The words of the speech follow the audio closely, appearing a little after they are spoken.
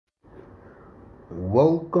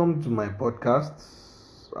Welcome to my podcast.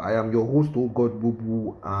 I am your host, Oh God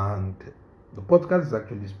Bubu, and the podcast is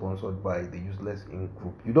actually sponsored by the Useless Inc.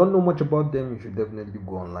 Group. You don't know much about them, you should definitely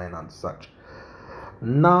go online and search.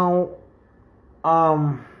 Now,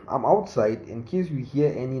 I'm outside. In case you hear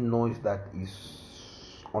any noise that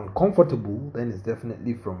is uncomfortable, then it's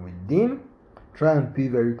definitely from within. Try and pay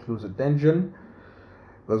very close attention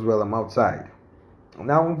because, well, I'm outside.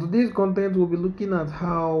 Now, in today's content, we'll be looking at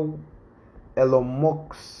how Elon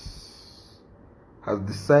Musk has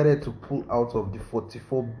decided to pull out of the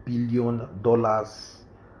 $44 billion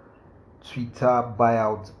Twitter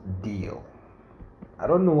buyout deal. I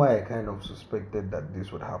don't know why I kind of suspected that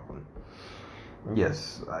this would happen.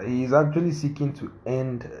 Yes, he's actually seeking to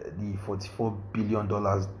end the $44 billion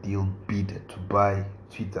deal bid to buy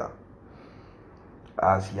Twitter,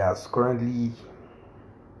 as he has currently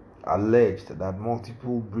alleged that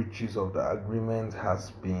multiple breaches of the agreement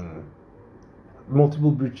has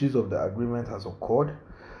occurred.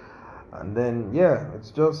 And then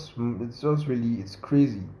it's just really, it's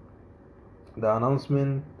crazy. The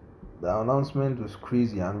announcement was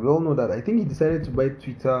crazy, and we all know that. I think he decided to buy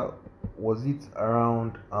Twitter, was it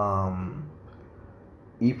around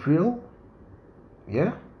April?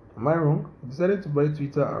 Yeah, am I wrong? He decided to buy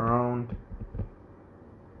Twitter around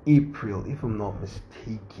April, if I'm not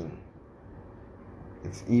mistaken.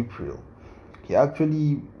 It's April. He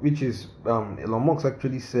actually, which is Elon Musk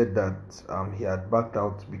actually said that he had backed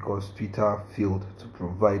out because Twitter failed to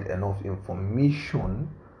provide enough information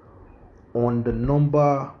on the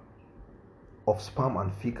number of spam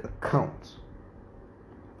and fake accounts.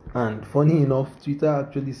 And funny enough, Twitter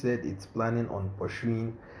actually said it's planning on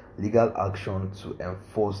pursuing legal action to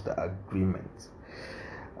enforce the agreement.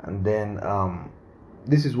 And then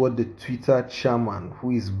this is what the Twitter chairman,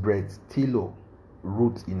 who is Brett Taylor,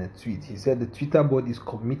 wrote in a tweet. He said the Twitter board is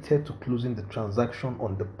committed to closing the transaction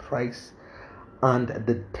on the price and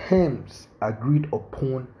the terms agreed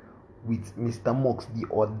upon with Mr. Musk. The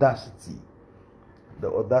audacity.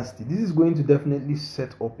 This is going to definitely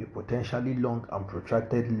set up a potentially long and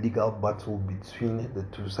protracted legal battle between the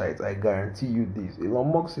two sides. I guarantee you this.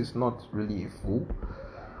 Elon Musk is not really a fool.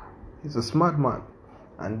 He's a smart man.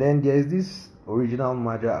 And then there is this original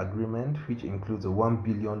merger agreement, which includes a $1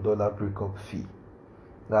 billion breakup fee.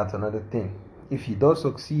 That's another thing. If he does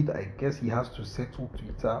succeed, I guess he has to settle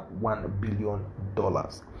Twitter $1 billion.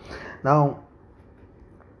 Now,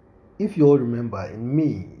 if you all remember, in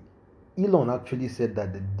May, Elon actually said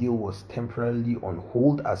that the deal was temporarily on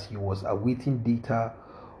hold as he was awaiting data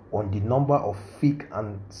on the number of fake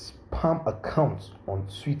and spam accounts on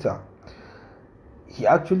Twitter. He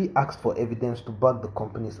actually asked for evidence to back the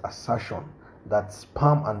company's assertion that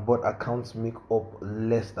spam and bot accounts make up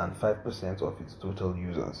less than 5% of its total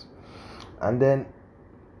users. And then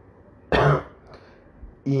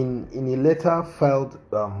in a letter filed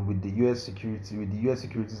with the US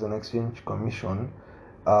Securities and Exchange Commission,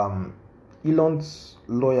 Elon's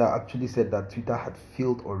lawyer actually said that Twitter had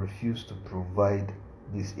failed or refused to provide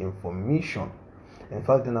this information. In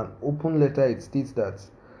fact, in an open letter, it states that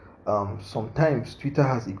sometimes Twitter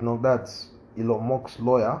has ignored that. Elon Musk's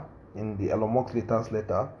lawyer, in the Elon Musk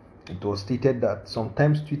letter, it was stated that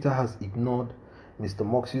sometimes Twitter has ignored Mr.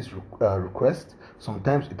 Musk's request.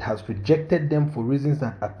 Sometimes it has rejected them for reasons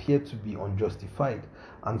that appear to be unjustified,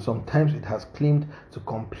 and sometimes it has claimed to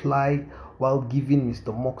comply while giving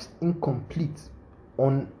Mr. Musk incomplete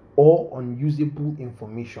or unusable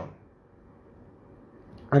information.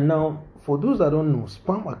 And now, for those that don't know,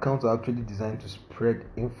 spam accounts are actually designed to spread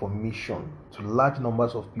information to large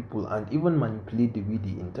numbers of people and even manipulate the way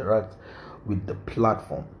they interact with the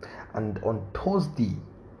platform. And on Thursday,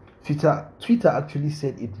 Twitter actually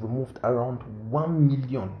said it removed around 1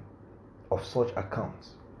 million of such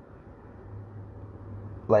accounts.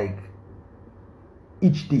 Like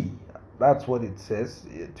each day. That's what it says.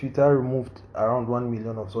 Twitter removed around 1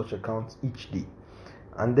 million of such accounts each day.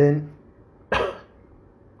 And then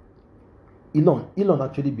Elon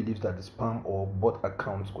actually believes that the spam or bot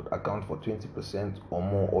accounts could account for 20% or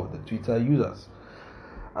more of the Twitter users.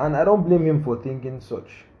 And I don't blame him for thinking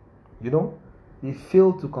such. They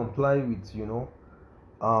failed to comply with,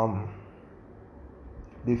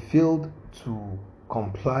 they failed to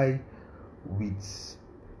comply with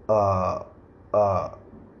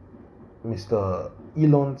Mr.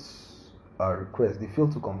 Elon's request. They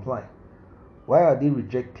failed to comply. Why are they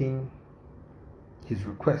rejecting his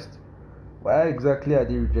request? Why exactly are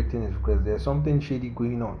they rejecting his request? There's something shady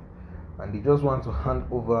going on, and they just want to hand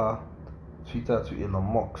over Twitter to Elon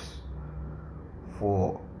Musk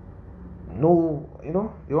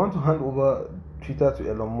they want to hand over Twitter to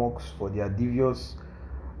Elon Musk for their devious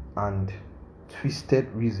and twisted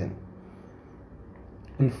reason.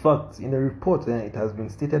 In fact, in a report, it has been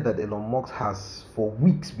stated that Elon Musk has for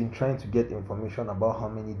weeks been trying to get information about how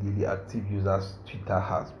many daily active users Twitter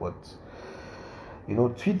has, but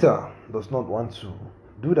Twitter does not want to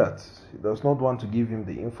do that. It does not want to give him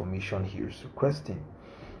the information he is requesting.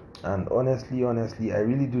 And honestly, I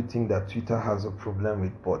really do think that Twitter has a problem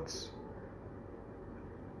with bots.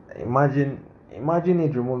 Imagine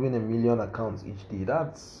it removing 1 million accounts each day.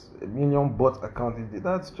 That's 1 million bot accounts each day.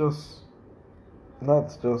 That's just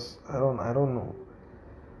I don't know.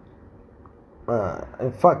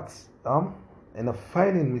 In fact, in a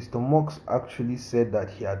filing, Mr. Musk actually said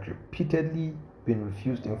that he had repeatedly been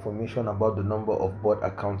refused information about the number of bot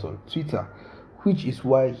accounts on Twitter, which is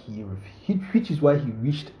why he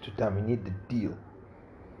wished to terminate the deal.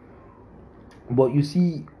 But you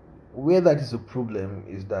see, where that is a problem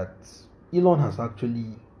is that Elon has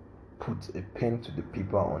actually put a pen to the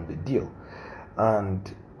paper on the deal,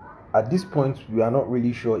 and at this point we are not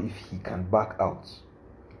really sure if he can back out,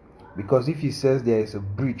 because if he says there is a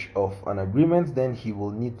breach of an agreement, then he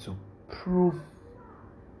will need to prove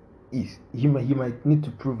it. He might need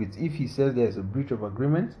to prove it. If he says there is a breach of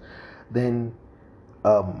agreement, then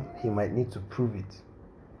he might need to prove it.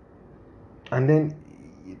 And then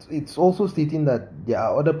it's also stating that there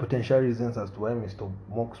are other potential reasons as to why Mr.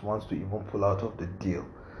 Musk wants to even pull out of the deal.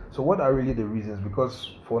 So what are really the reasons?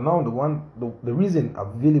 Because for now, the reason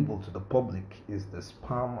available to the public is the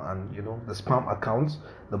spam and the spam accounts,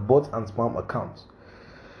 the bot and spam accounts,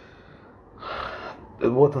 the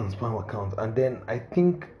bot and spam accounts. And then I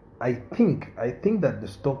think that the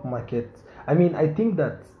stock market. I think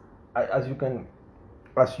that as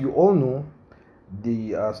you all know,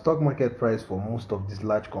 the stock market price for most of these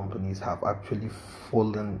large companies have actually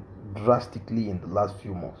fallen drastically in the last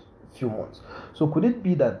few months. So could it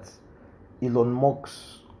be that Elon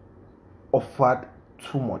Musk offered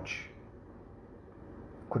too much?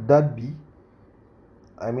 Could that be?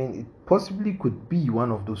 It possibly could be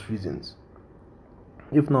one of those reasons.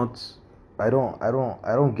 If not, I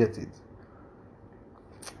don't get it.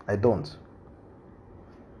 I don't.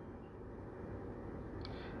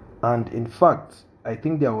 And in fact, I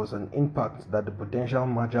think there was an impact that the potential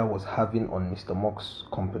merger was having on Mr. Musk's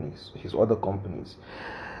companies, his other companies.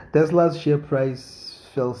 Tesla's share price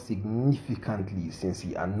fell significantly since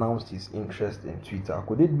he announced his interest in Twitter.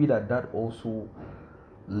 Could it be that also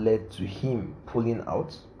led to him pulling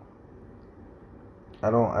out?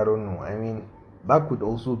 I don't know. That could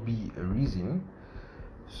also be a reason.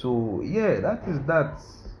 So yeah, that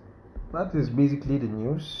is basically the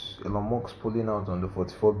news. Elon Musk pulling out on the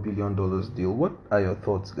 $44 billion deal. What are your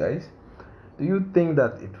thoughts, guys? Do you think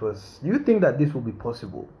that this will be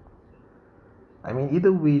possible?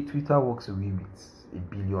 Either way, Twitter walks away with $1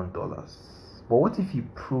 billion. But what if he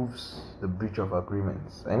proves the breach of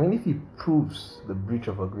agreements? If he proves the breach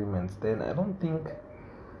of agreements, then I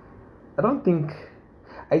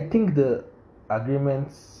think the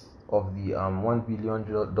agreements of the $1 billion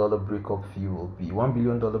breakup fee will be $1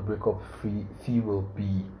 billion breakup fee will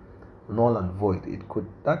be null and void.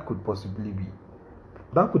 That could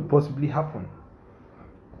possibly happen.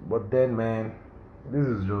 But then, man, this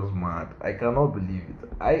is just mad. I cannot believe it.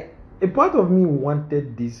 A part of me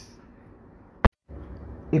wanted this.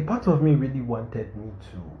 A part of me really wanted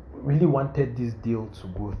this deal to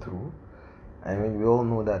go through. We all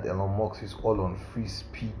know that Elon Musk is all on free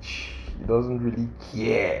speech. He doesn't really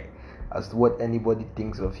care as to what anybody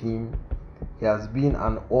thinks of him. He has been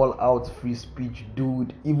an all-out free speech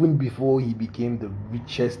dude even before he became the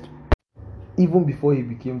richest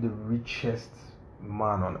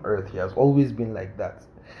man on earth. He has always been like that.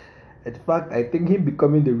 In fact, I think him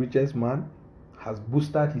becoming the richest man has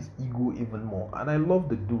boosted his ego even more. And I love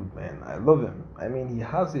the dude, man. I love him. He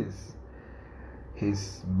has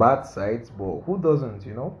his bad sides, but who doesn't,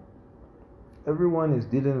 Everyone is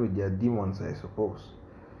dealing with their demons, I suppose.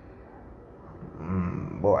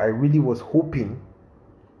 But I really was hoping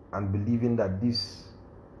and believing that this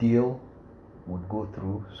deal would go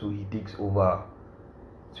through, so he takes over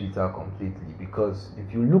Twitter completely. Because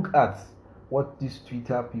if you look at what these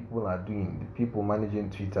Twitter people are doing, the people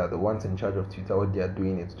managing Twitter, the ones in charge of Twitter, what they are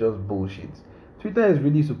doing, it's just bullshit. Twitter is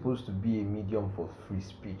really supposed to be a medium for free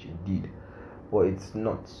speech indeed, but it's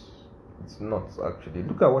not. It's not actually.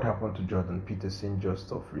 Look at what happened to Jordan Peterson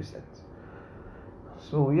just of recent.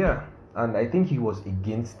 So yeah, and I think he was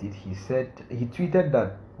against it. He tweeted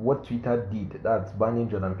that what Twitter did, that's banning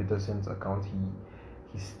Jordan Peterson's account,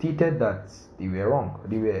 he stated that they were wrong.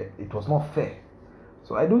 It was not fair.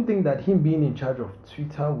 So I don't think that him being in charge of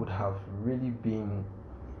Twitter would have really been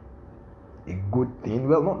a good thing.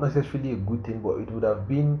 Well, not necessarily a good thing, but it would have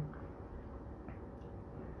been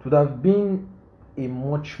It would have been a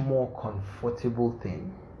much more comfortable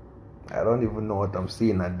thing. I don't even know what I'm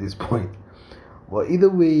saying at this point. But either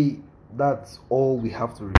way, that's all we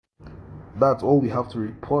have to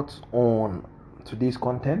report on today's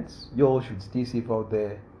content. You all should stay safe out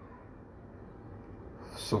there.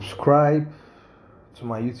 Subscribe to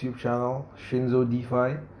my YouTube channel, Shinzo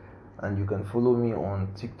DeFi, and you can follow me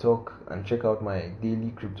on TikTok and check out my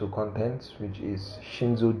daily crypto content, which is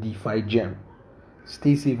Shinzo DeFi Gem.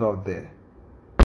 Stay safe out there.